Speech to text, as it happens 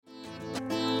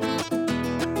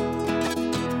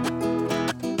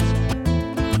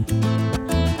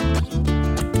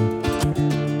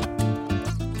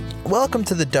Welcome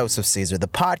to The Dose of Caesar, the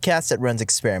podcast that runs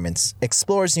experiments,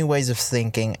 explores new ways of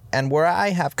thinking, and where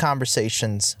I have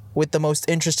conversations with the most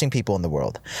interesting people in the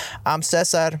world. I'm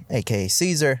Cesar, aka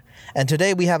Caesar, and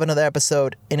today we have another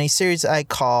episode in a series I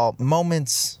call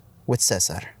Moments with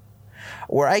Cesar,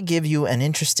 where I give you an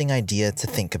interesting idea to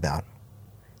think about.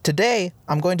 Today,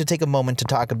 I'm going to take a moment to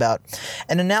talk about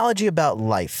an analogy about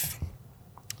life.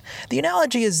 The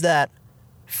analogy is that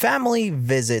family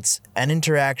visits and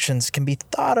interactions can be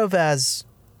thought of as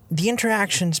the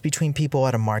interactions between people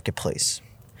at a marketplace.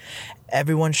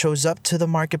 Everyone shows up to the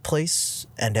marketplace,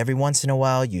 and every once in a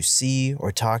while you see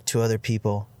or talk to other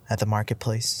people at the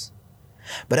marketplace.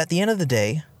 But at the end of the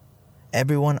day,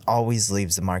 everyone always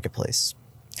leaves the marketplace.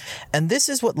 And this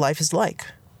is what life is like.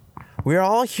 We're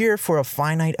all here for a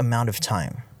finite amount of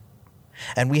time.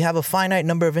 And we have a finite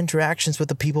number of interactions with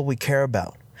the people we care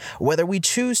about. Whether we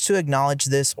choose to acknowledge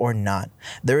this or not,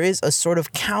 there is a sort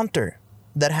of counter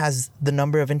that has the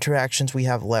number of interactions we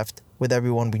have left with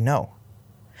everyone we know.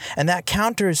 And that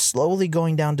counter is slowly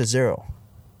going down to zero.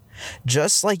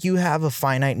 Just like you have a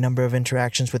finite number of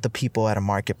interactions with the people at a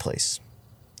marketplace.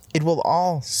 It will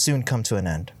all soon come to an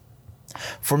end.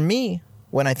 For me,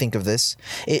 when I think of this,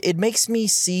 it makes me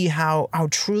see how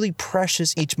truly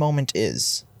precious each moment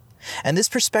is. And this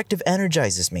perspective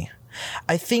energizes me.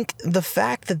 I think the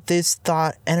fact that this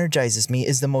thought energizes me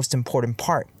is the most important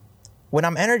part. When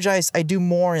I'm energized, I do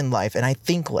more in life and I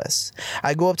think less.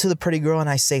 I go up to the pretty girl and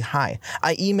I say hi.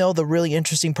 I email the really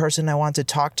interesting person I want to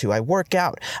talk to. I work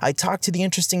out. I talk to the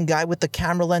interesting guy with the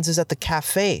camera lenses at the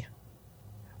cafe.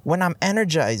 When I'm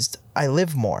energized, I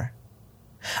live more.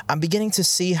 I'm beginning to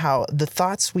see how the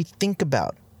thoughts we think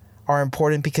about are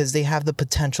important because they have the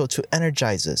potential to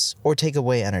energize us or take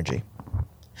away energy.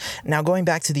 Now, going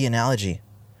back to the analogy,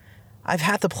 I've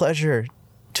had the pleasure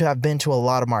to have been to a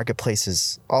lot of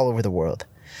marketplaces all over the world,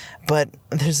 but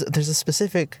there's a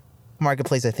specific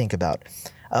marketplace I think about.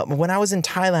 When I was in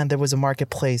Thailand, there was a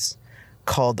marketplace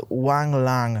called Wang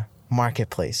Lang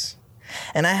Marketplace,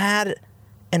 and I had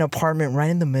an apartment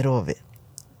right in the middle of it.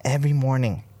 Every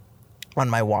morning on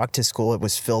my walk to school, it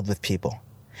was filled with people,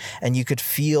 and you could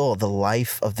feel the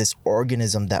life of this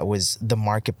organism that was the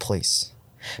marketplace.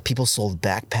 People sold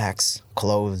backpacks,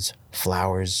 clothes,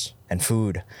 flowers, and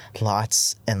food.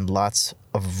 Lots and lots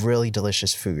of really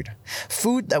delicious food.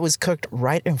 Food that was cooked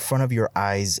right in front of your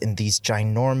eyes in these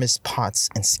ginormous pots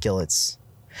and skillets.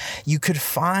 You could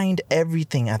find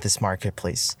everything at this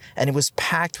marketplace, and it was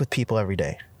packed with people every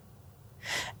day.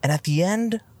 And at the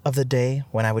end of the day,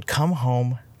 when I would come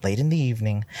home late in the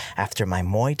evening after my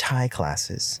Muay Thai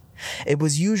classes, it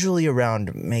was usually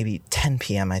around maybe 10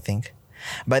 p.m., I think.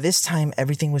 By this time,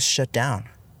 everything was shut down.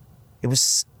 It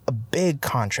was a big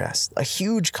contrast, a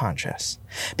huge contrast,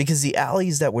 because the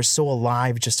alleys that were so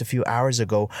alive just a few hours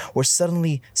ago were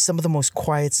suddenly some of the most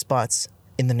quiet spots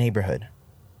in the neighborhood.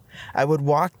 I would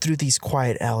walk through these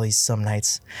quiet alleys some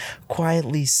nights,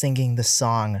 quietly singing the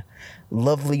song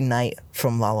Lovely Night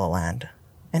from La La Land.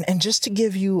 And just to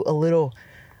give you a little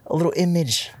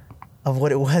image of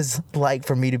what it was like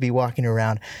for me to be walking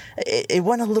around, it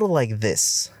went a little like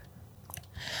this.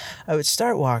 I would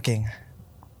start walking,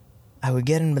 I would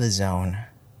get into the zone,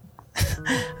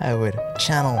 I would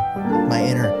channel my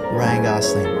inner Ryan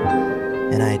Gosling,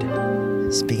 and I'd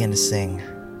just begin to sing.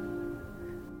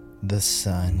 The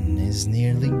sun is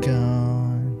nearly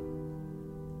gone,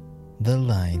 the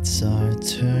lights are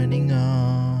turning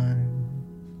on,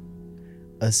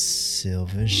 a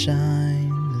silver shine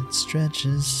that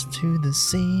stretches to the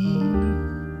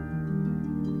sea.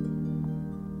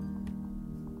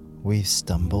 We've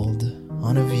stumbled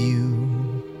on a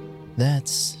view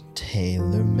that's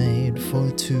tailor-made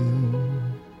for two.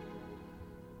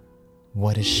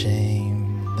 What a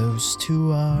shame those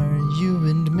two are, you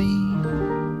and me.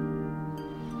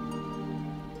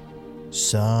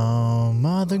 Some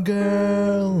other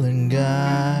girl and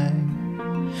guy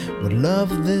would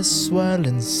love this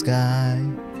swirling sky,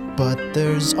 but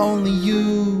there's only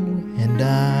you and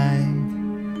I,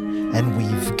 and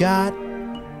we've got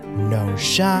no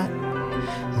shot,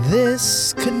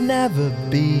 this could never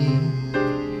be.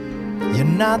 You're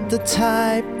not the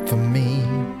type for me,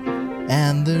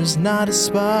 and there's not a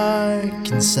spark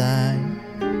inside.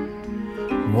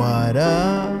 What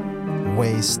a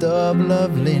waste of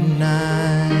lovely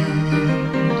night.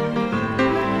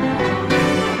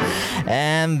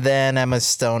 And then Emma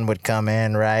Stone would come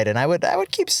in, right? And I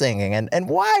would keep singing. And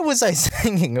why was I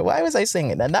singing? Why was I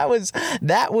singing? And that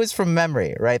was from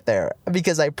memory right there,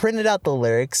 because I printed out the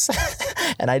lyrics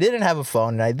and I didn't have a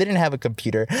phone and I didn't have a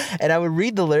computer, and I would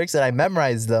read the lyrics and I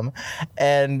memorized them,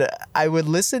 and I would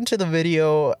listen to the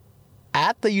video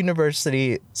at the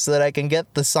university so that I can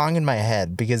get the song in my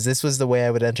head, because this was the way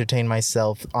I would entertain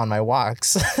myself on my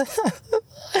walks.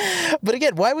 But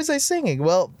again, why was I singing?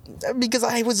 Well, because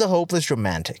I was a hopeless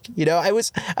romantic. I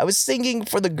was singing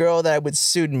for the girl that I would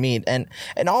soon meet, and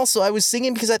also I was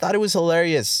singing because I thought it was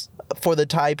hilarious for the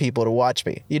Thai people to watch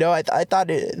me. I thought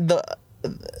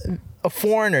a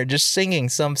foreigner just singing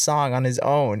some song on his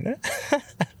own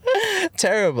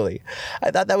terribly.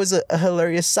 I thought that was a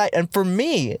hilarious sight, and for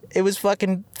me, it was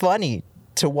fucking funny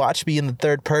to watch me in the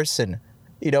third person.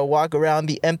 Walk around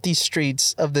the empty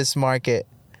streets of this market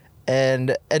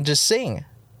and just sing.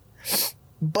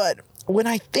 But when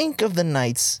I think of the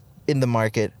nights in the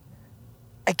market,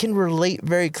 I can relate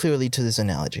very clearly to this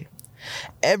analogy.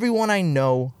 Everyone I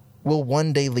know will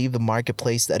one day leave the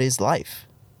marketplace that is life.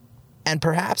 And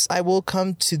perhaps I will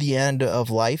come to the end of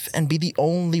life and be the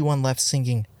only one left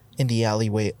singing in the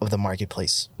alleyway of the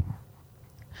marketplace.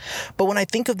 But when I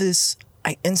think of this,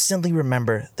 I instantly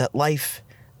remember that life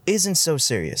isn't so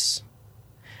serious,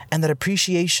 and that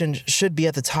appreciation should be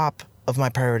at the top of my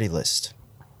priority list.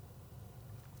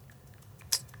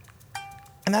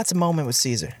 And that's a moment with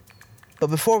Caesar.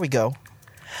 But before we go,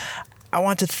 I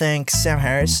want to thank Sam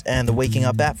Harris and the Waking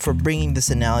Up app for bringing this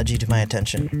analogy to my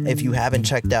attention. If you haven't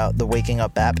checked out the Waking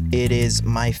Up app, it is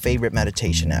my favorite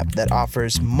meditation app that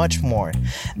offers much more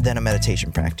than a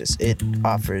meditation practice. It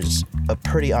offers a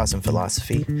pretty awesome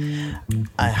philosophy.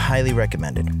 I highly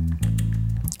recommend it.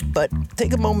 But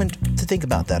take a moment to think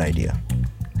about that idea.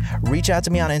 Reach out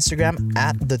to me on Instagram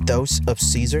at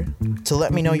 @TheDoseOfCaesar to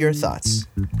let me know your thoughts.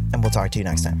 And we'll talk to you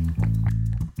next time.